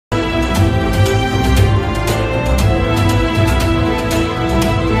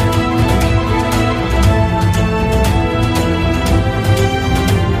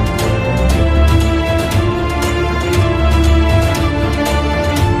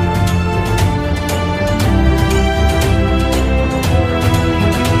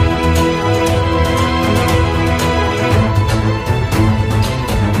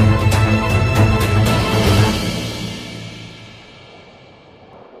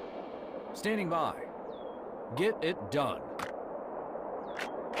Standing by. Get it done.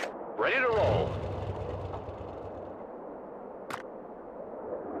 Ready to roll.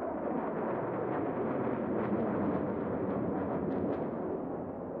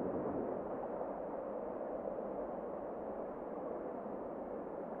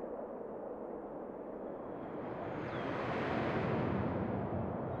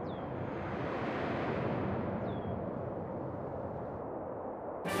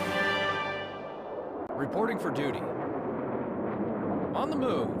 Reporting for duty. On the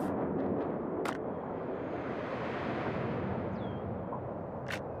move.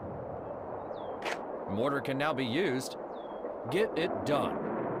 Mortar can now be used. Get it done.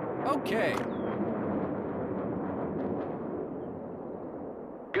 Okay.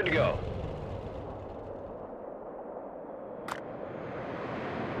 Good to go.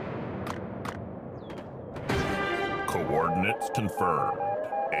 Coordinates confirmed.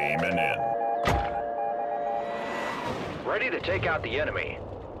 Aiming in. Ready to take out the enemy.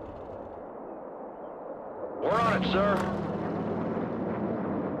 We're on it, sir.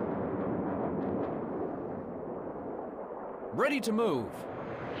 Ready to move.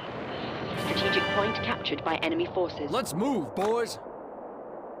 Strategic point captured by enemy forces. Let's move, boys.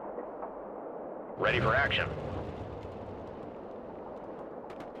 Ready for action.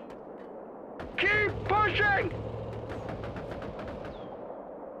 Keep pushing!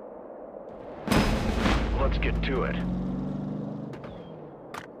 Let's get to it.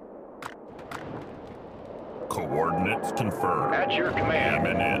 Coordinates confirmed. At your command.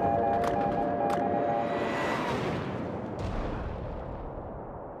 Aiming in.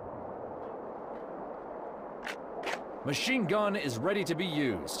 Machine gun is ready to be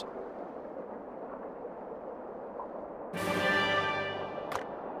used.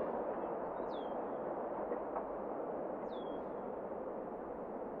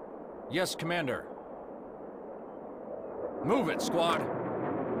 Yes, Commander. Move it, squad.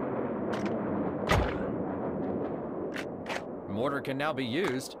 Mortar can now be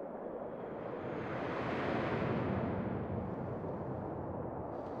used.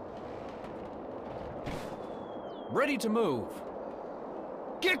 Ready to move.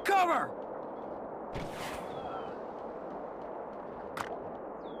 Get cover!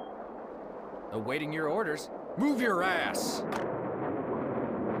 Awaiting your orders. Move your ass!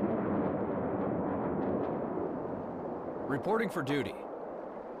 Reporting for duty.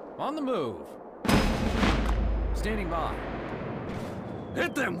 On the move. Standing by.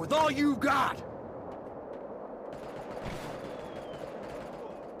 Hit them with all you've got!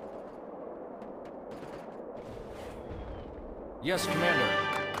 Yes, Commander.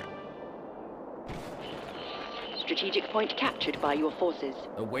 Strategic point captured by your forces.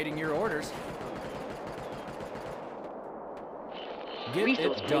 Awaiting your orders. Get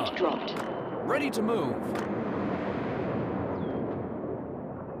Resource it point done. dropped. Ready to move.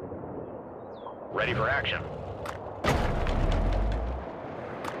 Ready for action.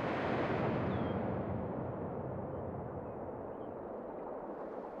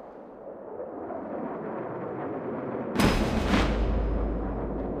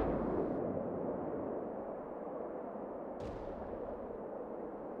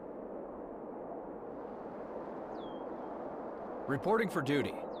 Reporting for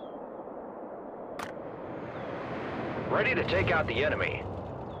duty. Ready to take out the enemy.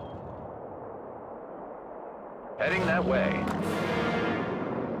 Heading that way.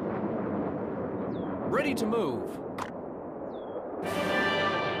 Ready to move.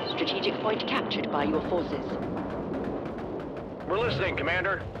 Strategic point captured by your forces. We're listening,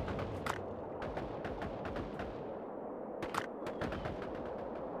 Commander.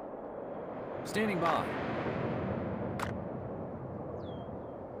 Standing by.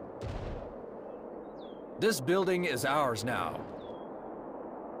 This building is ours now.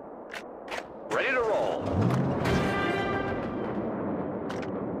 Ready to roll.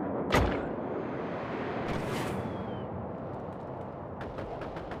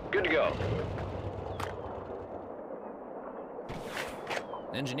 Good to go.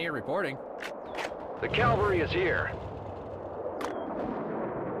 Engineer reporting. The cavalry is here.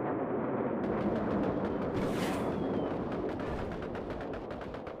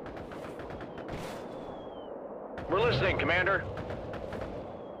 We're listening, Commander.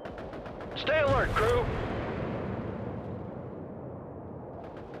 Stay alert, crew.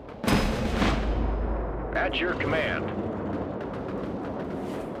 At your command.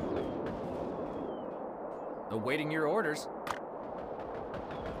 Awaiting your orders.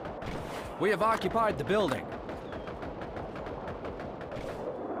 We have occupied the building.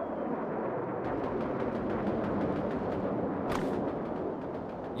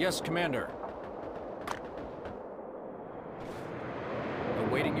 Yes, Commander.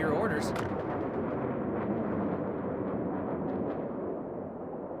 Awaiting your orders.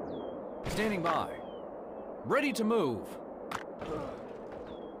 Standing by. Ready to move.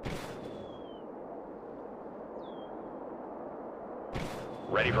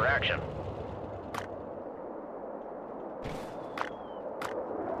 Ready for action.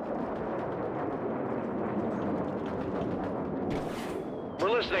 We're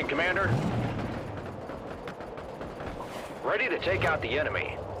listening, Commander. Ready to take out the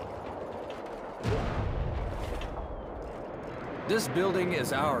enemy. This building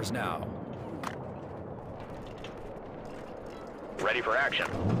is ours now. Ready for action.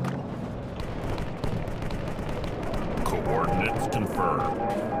 Coordinates confirmed.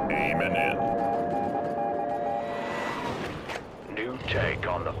 Aiming in. New tank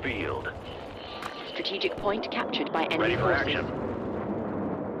on the field. Strategic point captured by enemy Ready for forces. action.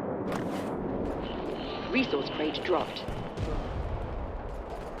 Resource crate dropped.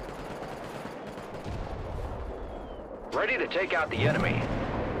 Ready to take out the enemy.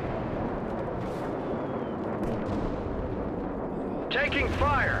 Taking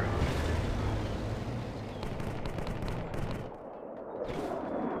fire!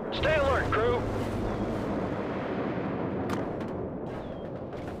 Stay alert, crew!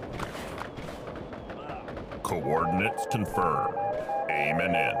 Coordinates confirmed.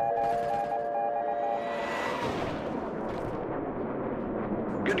 Aiming in.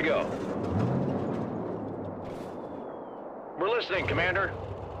 Good to go. We're listening, Commander.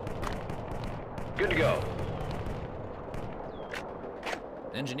 Good to go.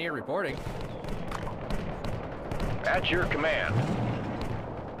 Engineer reporting. At your command.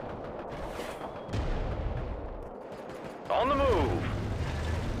 On the move.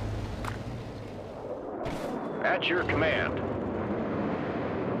 At your command.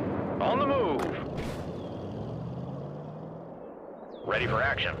 On the move. Ready for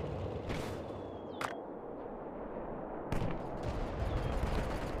action.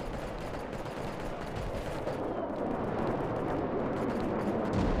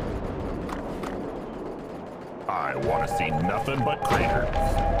 I want to see nothing but craters.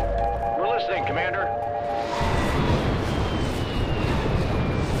 We're listening, Commander.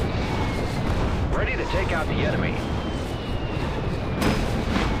 Ready to take out the enemy.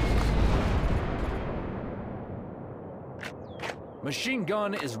 Machine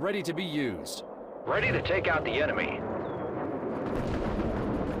gun is ready to be used. Ready to take out the enemy.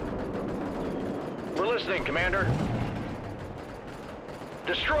 We're listening, Commander.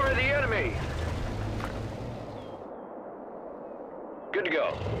 Destroy the enemy! Good to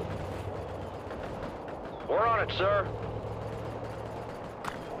go. We're on it, sir.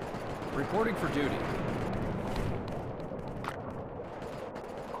 Reporting for duty.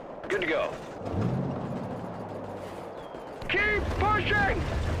 Good to go. Keep pushing!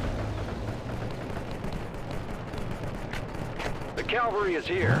 The cavalry is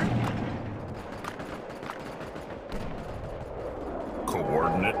here.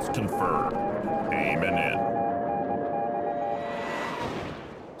 Coordinates confirmed. Aiming in.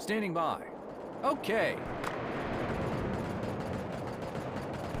 Standing by. Okay.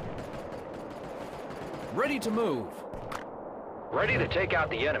 Ready to move. Ready to take out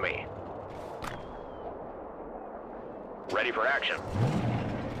the enemy. Ready for action.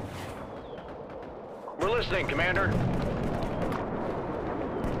 We're listening, Commander.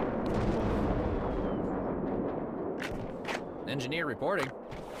 Engineer reporting.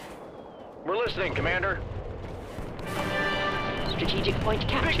 We're listening, Commander. Strategic point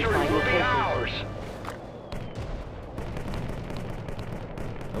captured Victory by will your be forces. ours.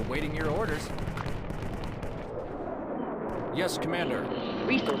 Awaiting your orders. Yes, Commander.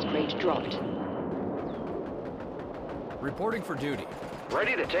 Resource crate dropped. Reporting for duty.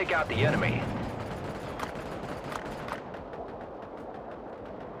 Ready to take out the enemy.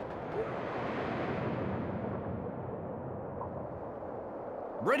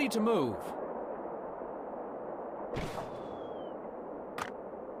 Ready to move.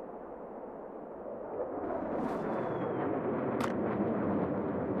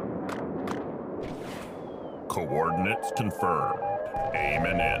 Coordinates confirmed.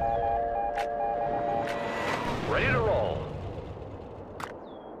 Aiming in. Ready to roll.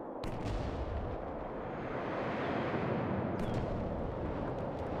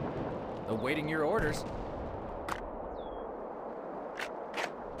 Awaiting your orders.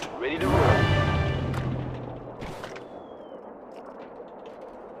 Ready to roll.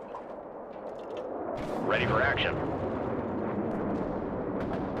 Ready for action.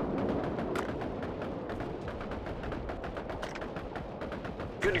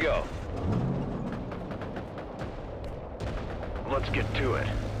 Good to go. Let's get to it.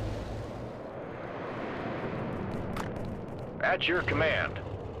 At your command.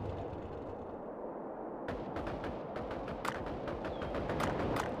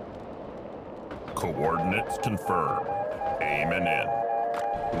 Coordinates confirmed. Aiming in.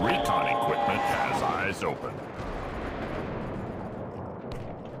 Recon equipment has eyes open.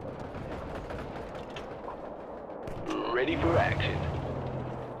 Ready for action.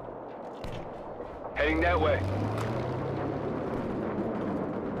 Heading that way.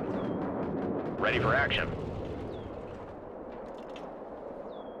 Ready for action.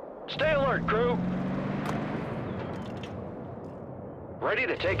 Stay alert, crew. Ready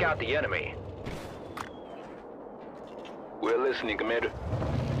to take out the enemy. We're listening, Commander.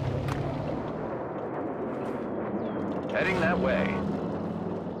 Heading that way.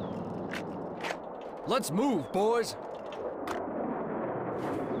 Let's move, boys.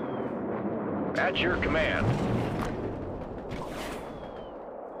 At your command.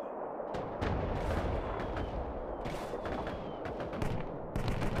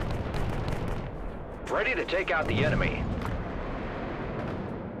 Ready to take out the enemy.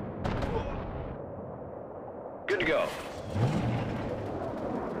 Good to go.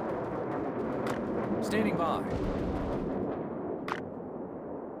 Standing by.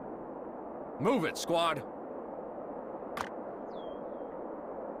 Move it, squad.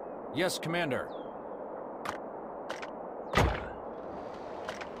 Yes, Commander.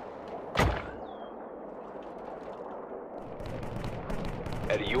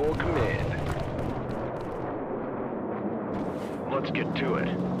 At your command. Let's get to it.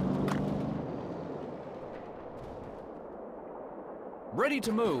 Ready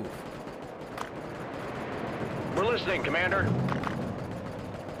to move. We're listening, Commander.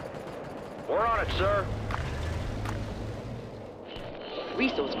 We're on it, sir.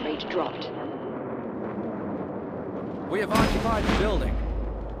 Resource crate dropped. We have occupied the building.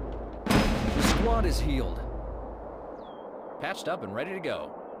 The squad is healed. Patched up and ready to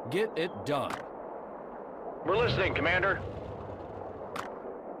go. Get it done. We're listening, Commander.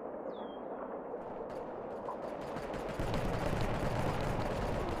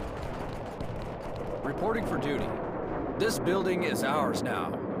 Reporting for duty. This building is ours now.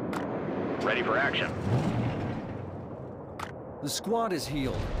 Ready for action. The squad is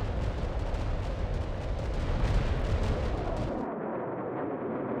healed.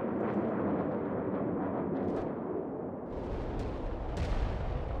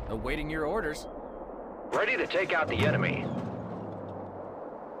 Awaiting your orders. Ready to take out the enemy.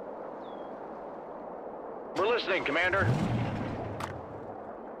 We're listening, Commander.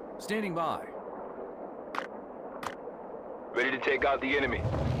 Standing by. Ready to take out the enemy.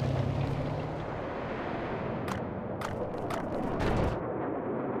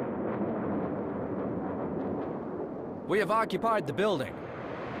 We have occupied the building.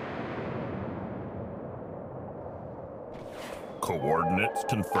 Coordinates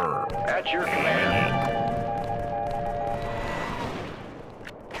confirmed. At your command.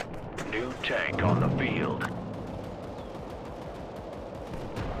 New tank on the field.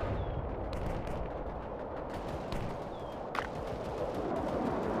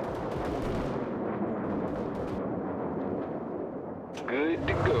 Good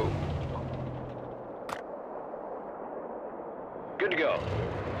to go. Good to go.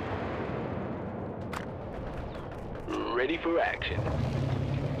 Ready for action.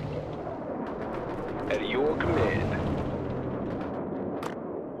 At your command.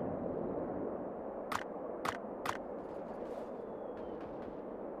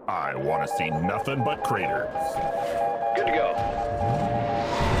 I want to see nothing but craters. Good to go.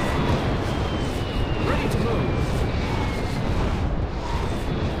 Ready to move.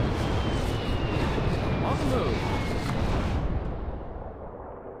 On the move.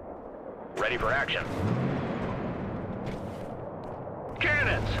 Ready for action.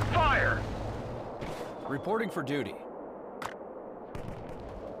 Cannons, fire! Reporting for duty.